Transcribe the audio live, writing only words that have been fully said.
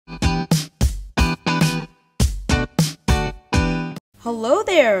Hello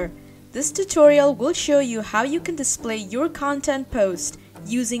there! This tutorial will show you how you can display your content post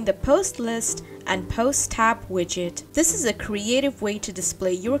using the Post List and Post tab widget. This is a creative way to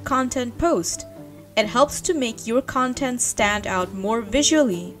display your content post. It helps to make your content stand out more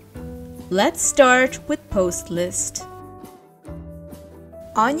visually. Let's start with Post List.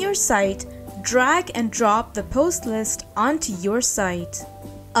 On your site, drag and drop the post list onto your site.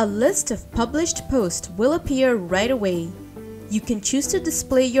 A list of published posts will appear right away. You can choose to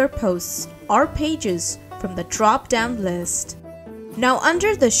display your posts or pages from the drop-down list. Now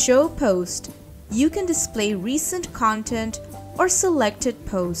under the Show Post, you can display recent content or selected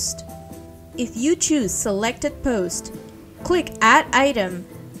post. If you choose Selected Post, click Add Item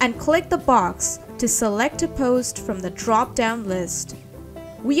and click the box to select a post from the drop-down list.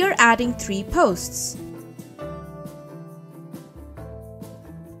 We are adding 3 posts.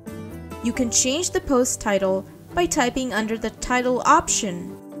 You can change the post title by typing under the title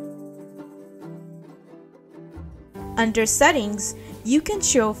option. Under Settings, you can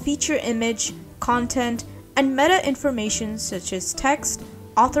show feature image, content, and meta information such as text,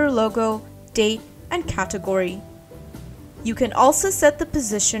 author logo, date, and category. You can also set the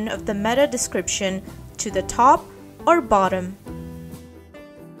position of the meta description to the top or bottom.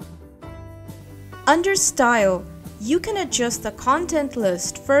 Under Style, you can adjust the content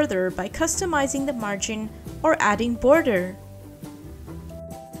list further by customizing the margin or adding border.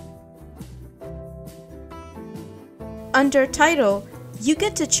 Under Title, you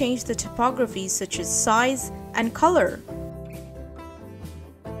get to change the typography such as size and color.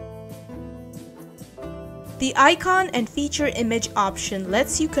 The Icon and Feature Image option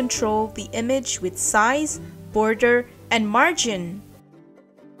lets you control the image with size, border, and margin.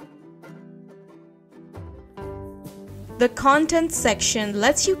 The Content section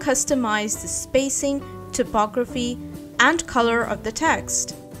lets you customize the spacing, typography, and color of the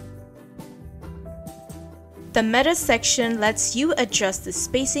text. The Meta section lets you adjust the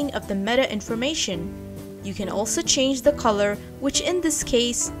spacing of the meta information. You can also change the color, which in this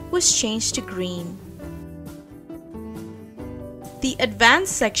case was changed to green. The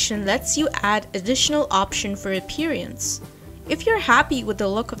Advanced section lets you add additional option for appearance. If you're happy with the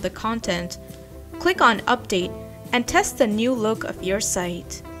look of the content, click on Update and test the new look of your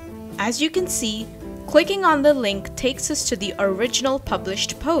site. As you can see, clicking on the link takes us to the original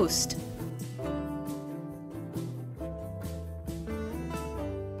published post.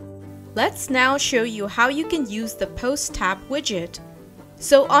 Let's now show you how you can use the Post tab widget.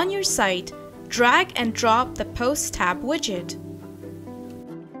 So on your site, drag and drop the Post tab widget.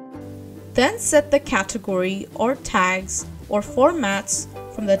 Then set the category or tags or formats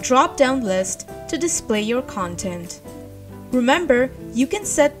from the drop-down list to display your content. Remember, you can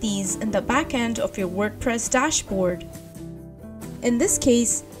set these in the back end of your WordPress dashboard. In this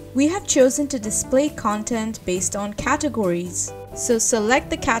case, we have chosen to display content based on categories. So select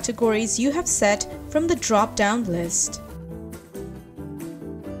the categories you have set from the drop-down list.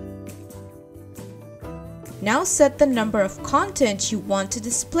 Now set the number of content you want to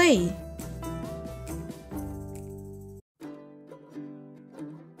display.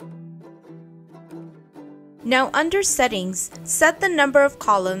 Now under Settings, set the number of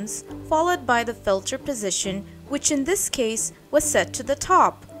columns followed by the filter position, which in this case was set to the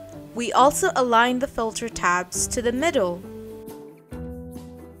top. We also align the filter tabs to the middle.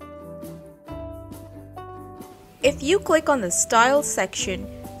 If you click on the Style section,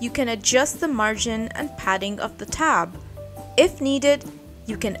 you can adjust the margin and padding of the tab. If needed,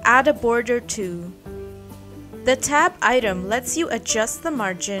 you can add a border too. The tab item lets you adjust the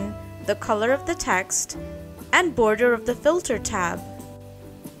margin, the color of the text, and border of the filter tab.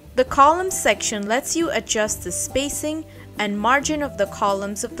 The Columns section lets you adjust the spacing and margin of the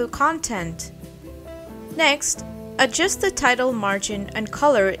columns of the content. Next, adjust the title margin and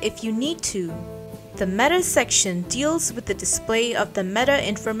color if you need to. The Meta section deals with the display of the meta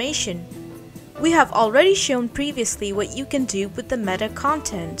information. We have already shown previously what you can do with the meta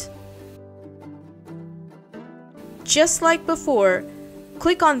content. Just like before,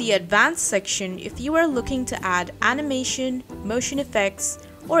 click on the Advanced section if you are looking to add animation, motion effects,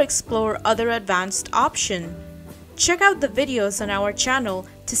 or explore other advanced options. Check out the videos on our channel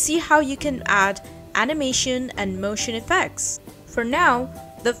to see how you can add animation and motion effects. For now,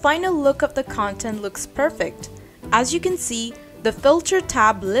 the final look of the content looks perfect. As you can see, the Filter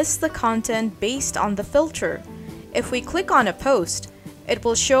tab lists the content based on the filter. If we click on a post, it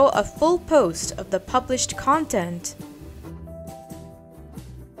will show a full post of the published content.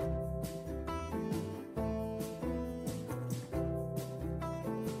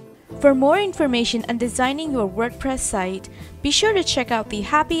 For more information on designing your WordPress site, be sure to check out the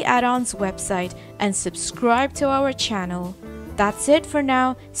Happy Addons website and subscribe to our channel. That's it for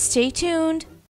now. Stay tuned.